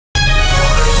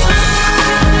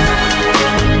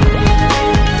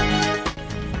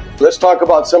let's talk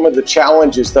about some of the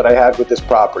challenges that I had with this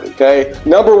property, okay?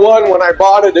 Number one, when I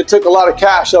bought it, it took a lot of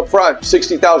cash up front,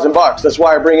 60,000 bucks. That's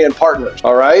why I bring in partners,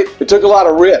 all right? It took a lot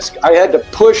of risk. I had to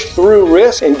push through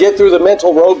risk and get through the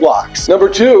mental roadblocks. Number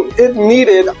two, it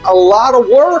needed a lot of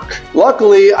work.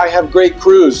 Luckily, I have great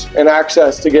crews and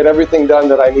access to get everything done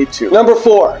that I need to. Number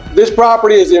four, this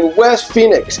property is in West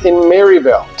Phoenix in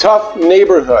Maryville. Tough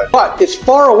neighborhood, but it's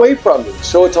far away from me,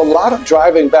 so it's a lot of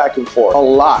driving back and forth. A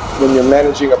lot when you're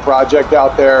managing a project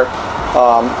out there.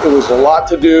 It was a lot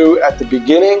to do at the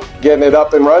beginning, getting it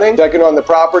up and running. Checking on the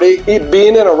property.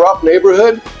 Being in a rough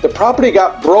neighborhood, the property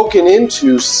got broken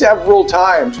into several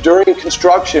times during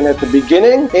construction at the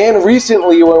beginning and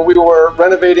recently when we were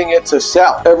renovating it to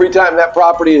sell. Every time that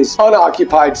property is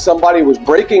unoccupied, somebody was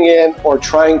breaking in or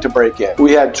trying to break in.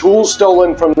 We had tools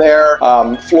stolen from there.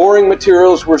 Flooring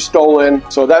materials were stolen.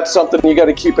 So that's something you got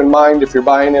to keep in mind if you're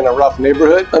buying in a rough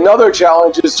neighborhood. Another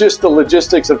challenge is just the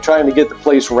logistics of trying to get the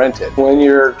place rented. When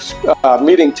you're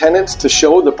meeting tenants to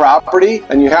show the property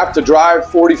and you have to drive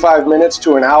 45 minutes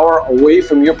to an hour away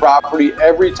from your property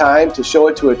every time to show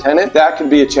it to a tenant, that can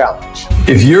be a challenge.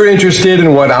 If you're interested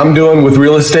in what I'm doing with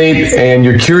real estate and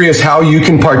you're curious how you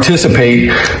can participate,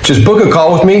 just book a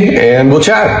call with me and we'll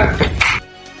chat.